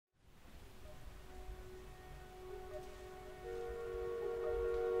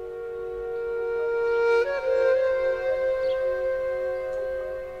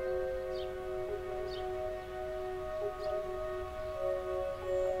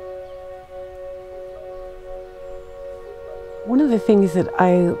One of the things that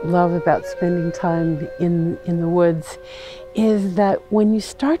I love about spending time in the woods is that when you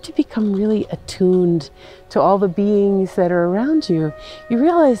start to become really attuned to all the beings that are around you, you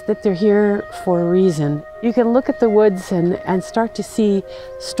realize that they're here for a reason. You can look at the woods and start to see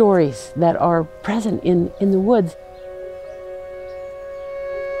stories that are present in the woods.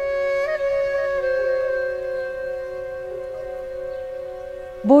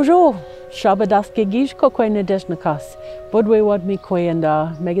 Bonjour, Shabadaskegij kokwene deshnakas, Bodwe wadmi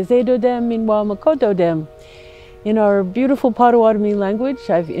koyenda, Megazedo dem minwa makoto dem. In our beautiful Potawatomi language,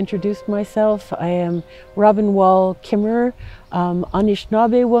 I've introduced myself. I am Robin Wall Kimmerer,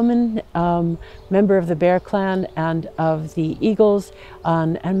 Anishinaabe woman, member of the Bear Clan and of the Eagles,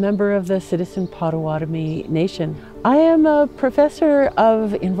 and member of the Citizen Potawatomi Nation. I am a professor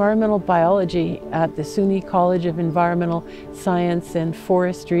of environmental biology at the SUNY College of Environmental Science and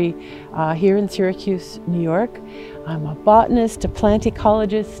Forestry here in Syracuse, New York. I'm a botanist, a plant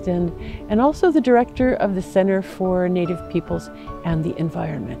ecologist, and also the director of the Center for Native Peoples and the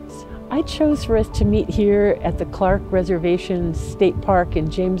Environment. I chose for us to meet here at the Clark Reservation State Park in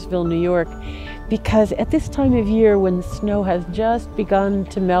Jamesville, New York, because at this time of year when the snow has just begun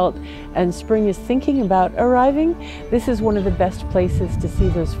to melt and spring is thinking about arriving, this is one of the best places to see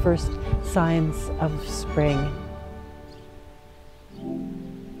those first signs of spring.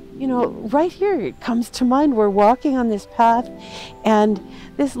 You know, right here it comes to mind, we're walking on this path and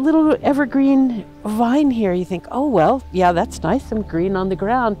this little evergreen vine here, you think, oh well, yeah, that's nice, some green on the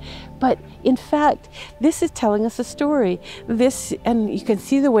ground. But in fact, this is telling us a story. This, and you can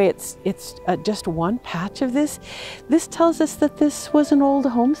see the way it's just one patch of this. This tells us that this was an old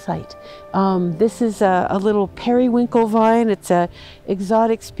home site. This is a little periwinkle vine. It's a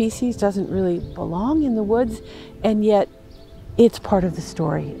exotic species, doesn't really belong in the woods, and yet it's part of the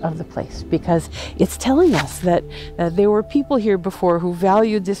story of the place because it's telling us that there were people here before who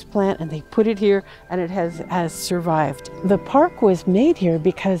valued this plant and they put it here and it has survived. The park was made here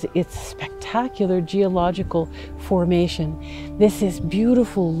because it's spectacular geological formation. This is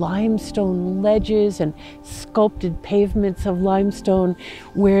beautiful limestone ledges and sculpted pavements of limestone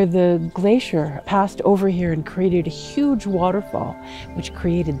where the glacier passed over here and created a huge waterfall which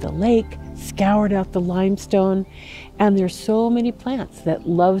created the lake, scoured out the limestone, and there's so many plants that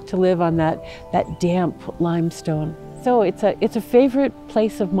love to live on that damp limestone. So it's a favorite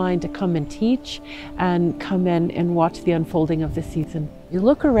place of mine to come and teach and come in and watch the unfolding of the season. You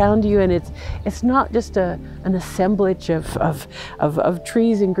look around you and it's not just an assemblage of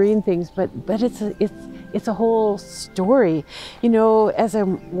trees and green things, but it's a whole story. You know, as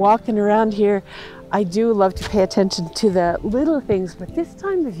I'm walking around here, I do love to pay attention to the little things, but this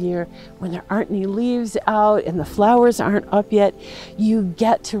time of year, when there aren't any leaves out and the flowers aren't up yet, you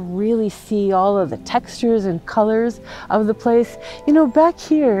get to really see all of the textures and colors of the place. You know, back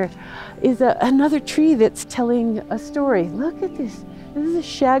here is another tree that's telling a story. Look at this. This is a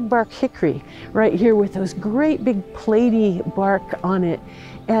shagbark hickory right here with those great big platy bark on it.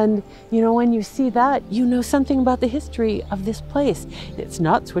 And you know, when you see that, you know something about the history of this place. Its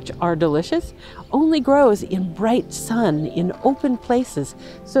nuts, which are delicious, only grows in bright sun, in open places.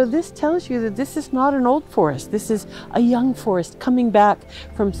 So this tells you that this is not an old forest. This is a young forest coming back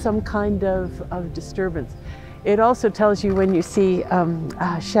from some kind of disturbance. It also tells you when you see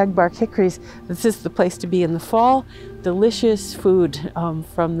shagbark hickories, this is the place to be in the fall. Delicious food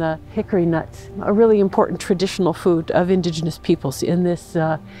from the hickory nuts, a really important traditional food of Indigenous peoples in this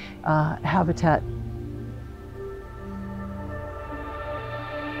habitat.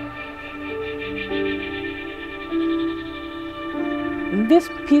 This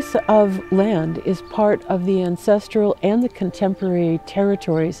piece of land is part of the ancestral and the contemporary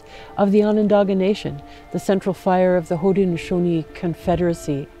territories of the Onondaga Nation, the central fire of the Haudenosaunee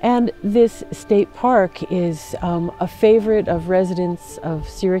Confederacy. And this state park is a favorite of residents of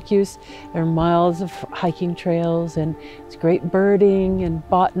Syracuse. There are miles of hiking trails and it's great birding and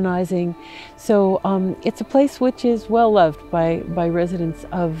botanizing. So it's a place which is well loved by residents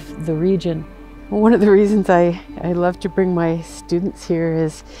of the region. One of the reasons I love to bring my students here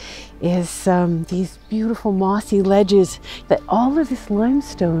is these beautiful mossy ledges that all of this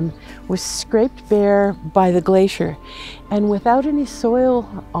limestone was scraped bare by the glacier. And without any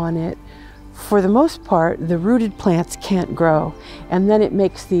soil on it, for the most part, the rooted plants can't grow. And then it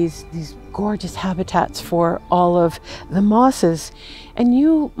makes these gorgeous habitats for all of the mosses. And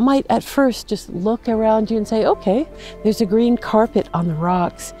you might at first just look around you and say, okay, there's a green carpet on the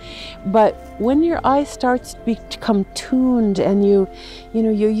rocks. But when your eye starts to become tuned and you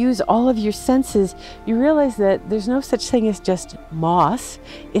use all of your senses, you realize that there's no such thing as just moss.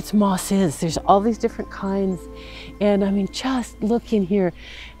 It's mosses. There's all these different kinds. And I mean, just look in here.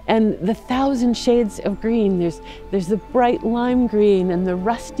 And the 1,000 shades of green. There's the bright lime green and the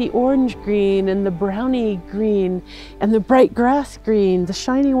rusty orange green and the brownie green and the bright grass green, the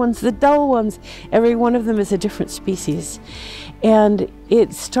shiny ones, the dull ones. Every one of them is a different species. And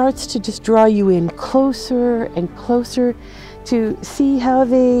it starts to just draw you in closer and closer to see how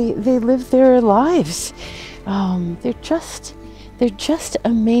they live their lives. They're just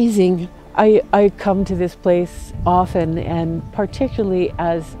amazing. I come to this place often, and particularly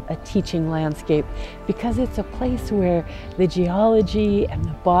as a teaching landscape, because it's a place where the geology and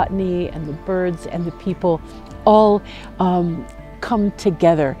the botany and the birds and the people all come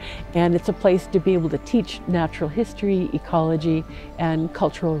together. And it's a place to be able to teach natural history, ecology, and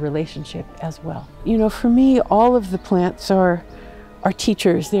cultural relationship as well. You know, for me, all of the plants are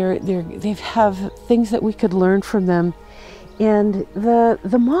teachers. They have things that we could learn from them. And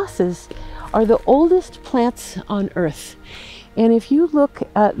the mosses are the oldest plants on Earth. And if you look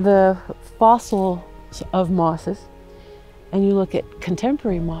at the fossils of mosses and you look at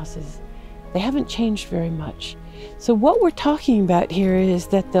contemporary mosses, they haven't changed very much. So what we're talking about here is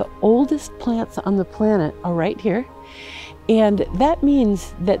that the oldest plants on the planet are right here. And that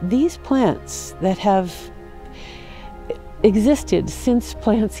means that these plants that have existed since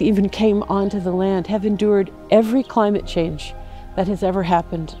plants even came onto the land have endured every climate change that has ever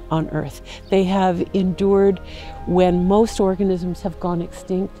happened on Earth. They have endured when most organisms have gone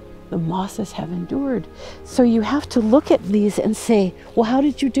extinct. The mosses have endured. So you have to look at these and say, well, how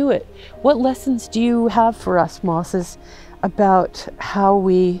did you do it? What lessons do you have for us, mosses, about how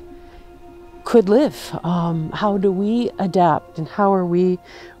we could live? How do we adapt, and how are we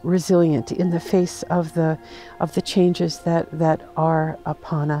resilient in the face of the changes that are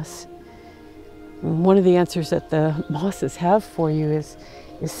upon us? One of the answers that the mosses have for you is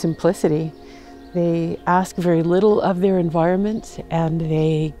simplicity. They ask very little of their environment, and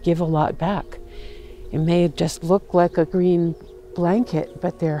they give a lot back. It may just look like a green blanket,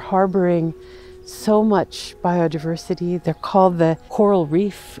 but they're harboring so much biodiversity. They're called the coral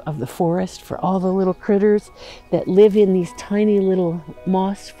reef of the forest for all the little critters that live in these tiny little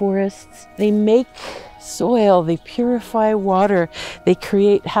moss forests. They make soil, they purify water, they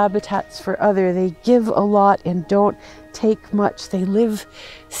create habitats for others. They give a lot and don't take much. They live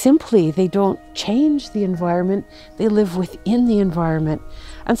simply. They don't change the environment. They live within the environment.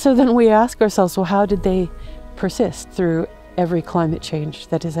 And so then we ask ourselves, well, how did they persist through every climate change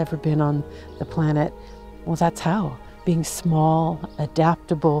that has ever been on the planet? Well, that's how. Being small,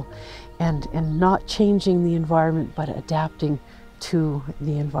 adaptable, and not changing the environment, but adapting to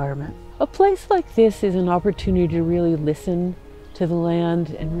the environment. A place like this is an opportunity to really listen to the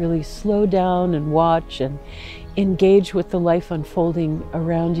land and really slow down and watch and engage with the life unfolding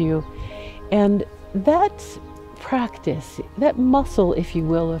around you. And that practice, that muscle, if you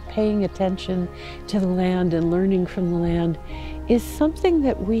will, of paying attention to the land and learning from the land is something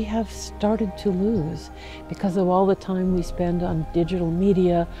that we have started to lose because of all the time we spend on digital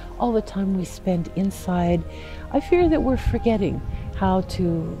media, all the time we spend inside. I fear that we're forgetting how to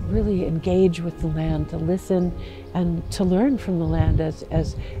really engage with the land, to listen and to learn from the land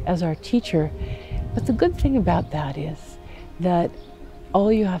as our teacher. But the good thing about that is that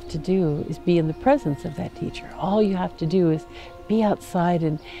all you have to do is be in the presence of that teacher. All you have to do is be outside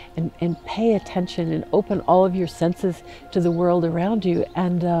and pay attention and open all of your senses to the world around you.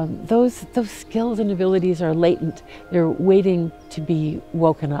 And those skills and abilities are latent. They're waiting to be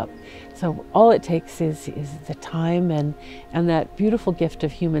woken up. So all it takes is the time and that beautiful gift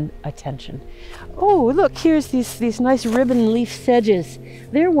of human attention. Oh, look, here's these nice ribbon leaf sedges.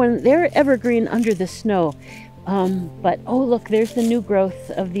 They're evergreen under the snow. But oh, look, there's the new growth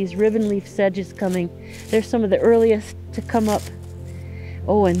of these ribbon leaf sedges coming. They're some of the earliest to come up.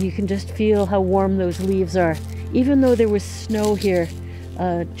 Oh, and you can just feel how warm those leaves are. Even though there was snow here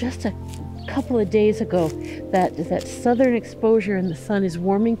just a couple of days ago, that southern exposure and the sun is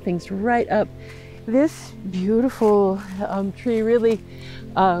warming things right up. This beautiful tree really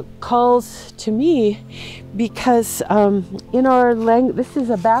calls to me because in our language, this is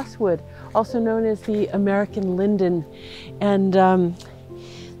a basswood, also known as the American linden. And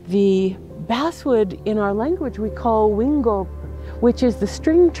the basswood in our language we call wingo, which is the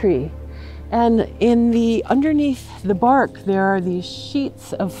string tree. And underneath the bark, there are these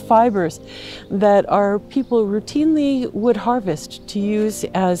sheets of fibers that our people routinely would harvest to use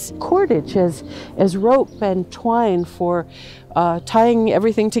as cordage, as rope and twine for tying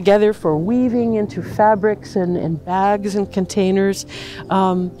everything together, for weaving into fabrics and bags and containers.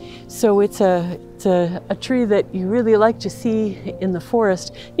 So it's a tree that you really like to see in the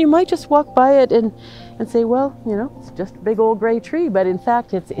forest. You might just walk by it and say, well, you know, it's just a big old gray tree, but in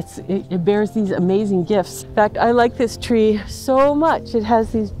fact it bears these amazing gifts. In fact, I like this tree so much. It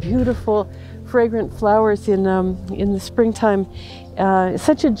has these beautiful fragrant flowers in the springtime. It's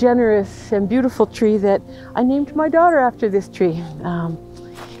such a generous and beautiful tree that I named my daughter after this tree. Her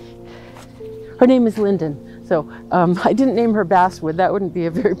name is Linden. So I didn't name her Basswood. That wouldn't be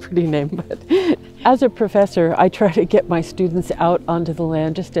a very pretty name. But as a professor, I try to get my students out onto the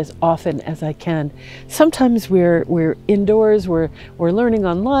land just as often as I can. Sometimes we're indoors. We're learning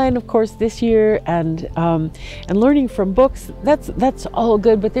online, of course, this year, and learning from books. That's all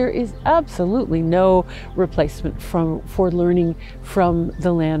good. But there is absolutely no replacement for learning from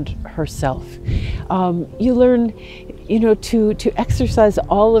the land herself. You learn, you know, to exercise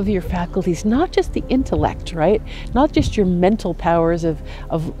all of your faculties, not just the intellect, right? Not just your mental powers of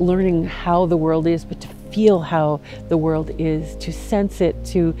learning how the world is, but to feel how the world is, to sense it,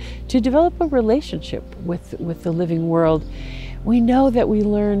 to develop a relationship with the living world. We know that we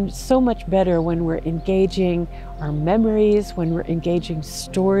learn so much better when we're engaging our memories, when we're engaging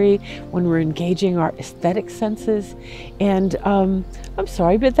story, when we're engaging our aesthetic senses. And I'm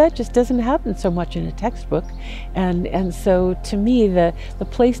sorry, but that just doesn't happen so much in a textbook. And so to me, the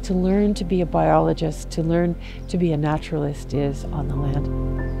place to learn to be a biologist, to learn to be a naturalist is on the land.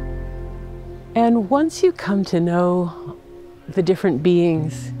 And once you come to know the different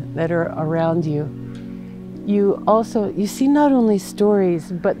beings that are around you, you see not only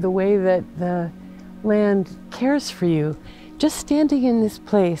stories, but the way that the land cares for you. Just standing in this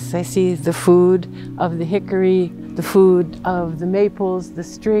place, I see the food of the hickory, the food of the maples, the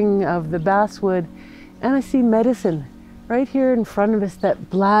string of the basswood, and I see medicine. Right here in front of us, that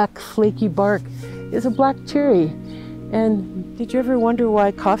black flaky bark is a black cherry. And did you ever wonder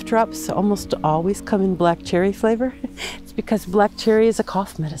why cough drops almost always come in black cherry flavor? It's because black cherry is a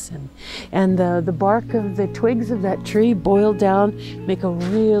cough medicine. And the bark of the twigs of that tree boiled down make a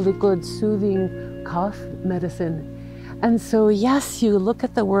really good soothing cough medicine. And so yes, you look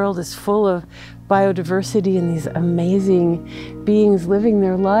at the world as full of biodiversity and these amazing beings living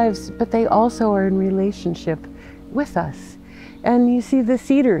their lives, but they also are in relationship with us. And you see the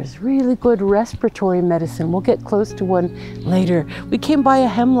cedars, really good respiratory medicine. We'll get close to one later. We came by a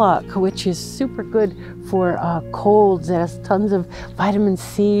hemlock, which is super good for colds. It has tons of vitamin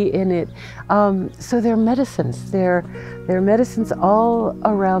C in it. So they're medicines. They're medicines all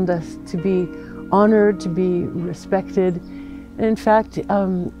around us to be honored, to be respected. And in fact,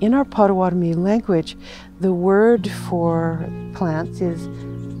 in our Potawatomi language, the word for plants is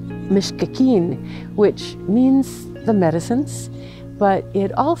mishkakin, which means the medicines, but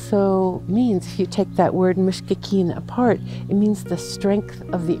it also means, if you take that word mishkakin apart, it means the strength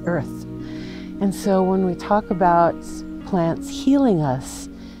of the earth. And so when we talk about plants healing us,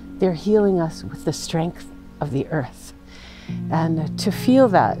 they're healing us with the strength of the earth. And to feel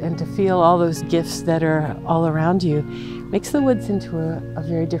that and to feel all those gifts that are all around you makes the woods into a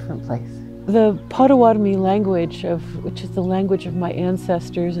very different place. The Potawatomi language, which is the language of my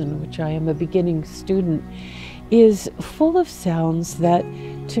ancestors and which I am a beginning student, is full of sounds that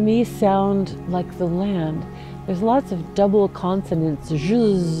to me sound like the land. There's lots of double consonants,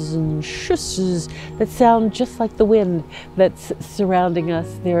 zhuzh and shushes, that sound just like the wind that's surrounding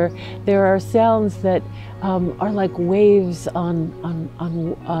us. There are sounds that are like waves on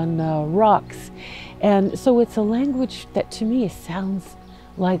rocks. And so it's a language that to me sounds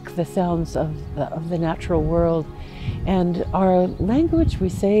like the sounds of the natural world. And our language, we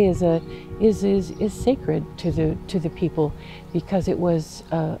say, is sacred to the people because it was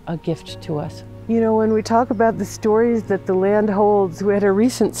a gift to us. You know, when we talk about the stories that the land holds, we had a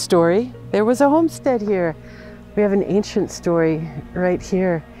recent story. There was a homestead here. We have an ancient story right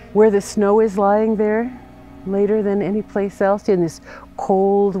here where the snow is lying there later than any place else in this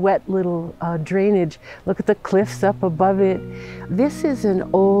cold, wet little drainage. Look at the cliffs up above it. This is an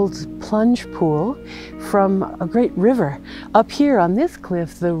old plunge pool from a great river. Up here on this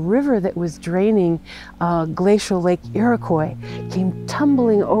cliff, the river that was draining glacial Lake Iroquois came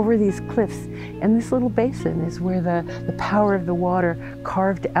tumbling over these cliffs. And this little basin is where the power of the water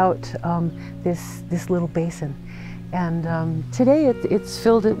carved out this little basin. And today it's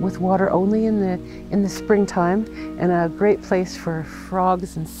filled with water only in the springtime, and a great place for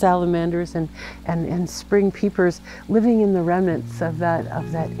frogs and salamanders and spring peepers living in the remnants of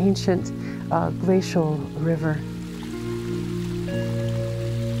that ancient glacial river.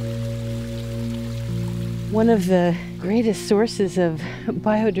 One of the greatest sources of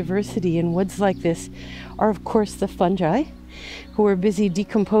biodiversity in woods like this are, of course, the fungi, who are busy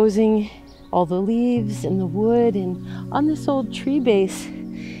decomposing all the leaves and the wood. And on this old tree base,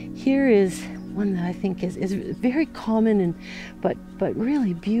 here is one that I think is very common but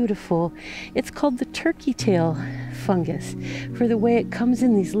really beautiful. It's called the turkey tail fungus, for the way it comes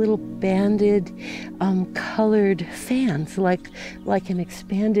in these little banded, colored fans, like an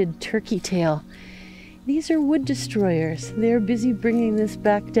expanded turkey tail. These are wood destroyers. They're busy bringing this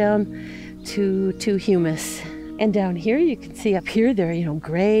back down to humus. And down here, you can see up here, they're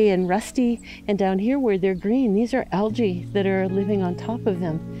gray and rusty. And down here where they're green, these are algae that are living on top of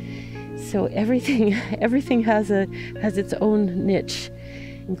them. So everything has its own niche,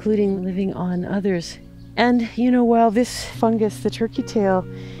 including living on others. And while this fungus, the turkey tail,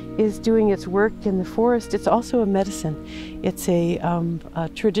 is doing its work in the forest, it's also a medicine. It's a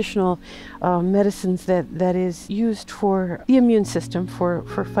traditional medicines that is used for the immune system, for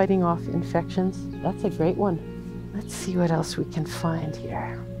fighting off infections. That's a great one. Let's see what else we can find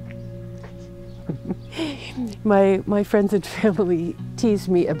here. My friends and family tease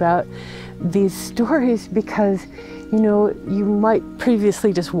me about these stories because you might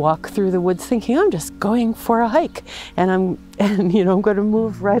previously just walk through the woods thinking, I'm just going for a hike, and I'm going to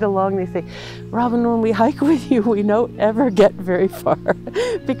move right along. They say, Robin, when we hike with you, we don't ever get very far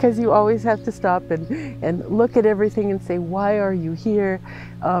because you always have to stop and look at everything and say, why are you here?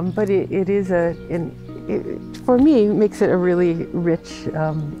 But it is for me, it makes it a really rich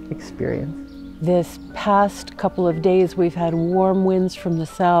experience. This past couple of days, we've had warm winds from the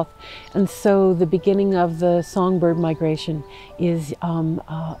south, and so the beginning of the songbird migration is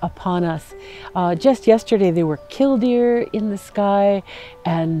upon us. Just yesterday, there were killdeer in the sky,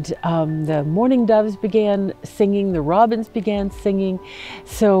 and the mourning doves began singing, the robins began singing.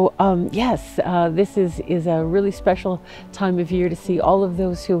 So yes, this is a really special time of year to see all of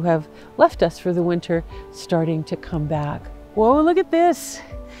those who have left us for the winter starting to come back. Whoa, look at this.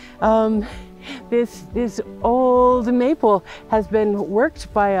 This old maple has been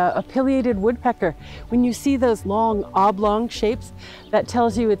worked by a pileated woodpecker. When you see those long oblong shapes, that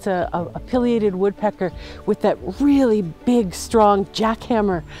tells you it's a pileated woodpecker with that really big, strong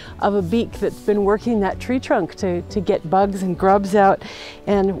jackhammer of a beak that's been working that tree trunk to get bugs and grubs out.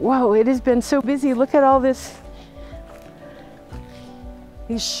 And whoa, it has been so busy. Look at all these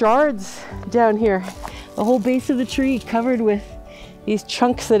shards down here. The whole base of the tree covered with these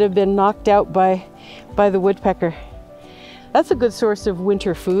chunks that have been knocked out by the woodpecker. That's a good source of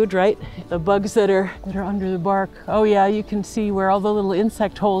winter food, right? The bugs that are under the bark. Oh yeah, you can see where all the little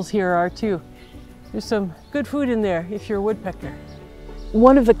insect holes here are too. There's some good food in there if you're a woodpecker.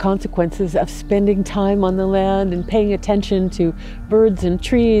 One of the consequences of spending time on the land and paying attention to birds and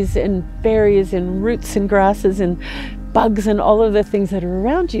trees and berries and roots and grasses and bugs and all of the things that are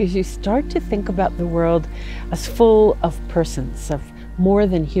around you, you start to think about the world as full of persons, of more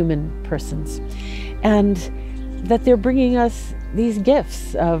than human persons, and that they're bringing us these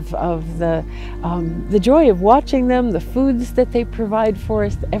gifts of the joy of watching them, the foods that they provide for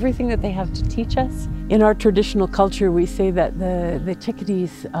us, everything that they have to teach us. In our traditional culture, we say that the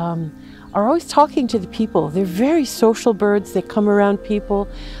chickadees are always talking to the people. They're very social birds. They come around people.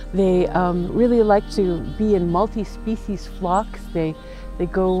 They really like to be in multi-species flocks. They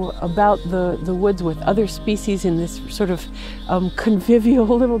go about the woods with other species in this sort of convivial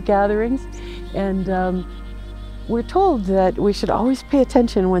little gatherings. And we're told that we should always pay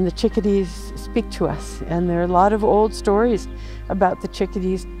attention when the chickadees speak to us. And there are a lot of old stories about the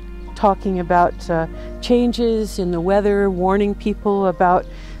chickadees talking about changes in the weather, warning people about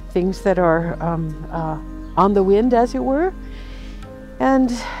things that are on the wind, as it were. And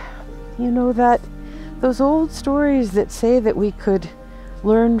that those old stories that say that we could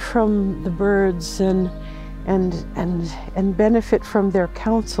learn from the birds and benefit from their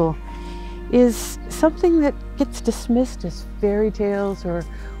counsel is something that gets dismissed as fairy tales or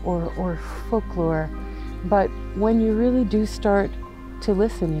folklore. But when you really do start to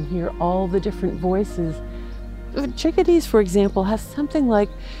listen and hear all the different voices, chickadees, for example, have something like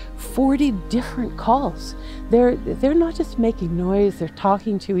 40 different calls. They're not just making noise, they're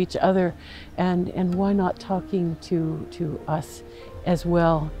talking to each other, and why not talking to us as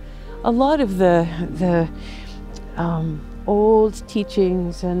well. A lot of the old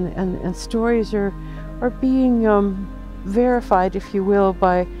teachings and stories are are being verified, if you will,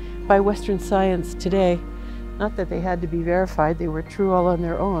 by Western science today. Not that they had to be verified, they were true all on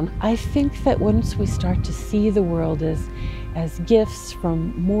their own. I think that once we start to see the world as gifts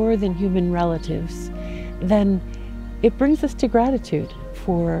from more than human relatives, then it brings us to gratitude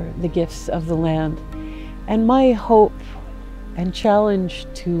for the gifts of the land. And my hope and challenge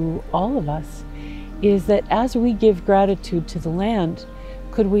to all of us is that as we give gratitude to the land,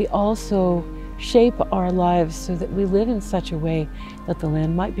 could we also shape our lives so that we live in such a way that the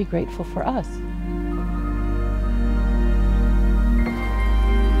land might be grateful for us.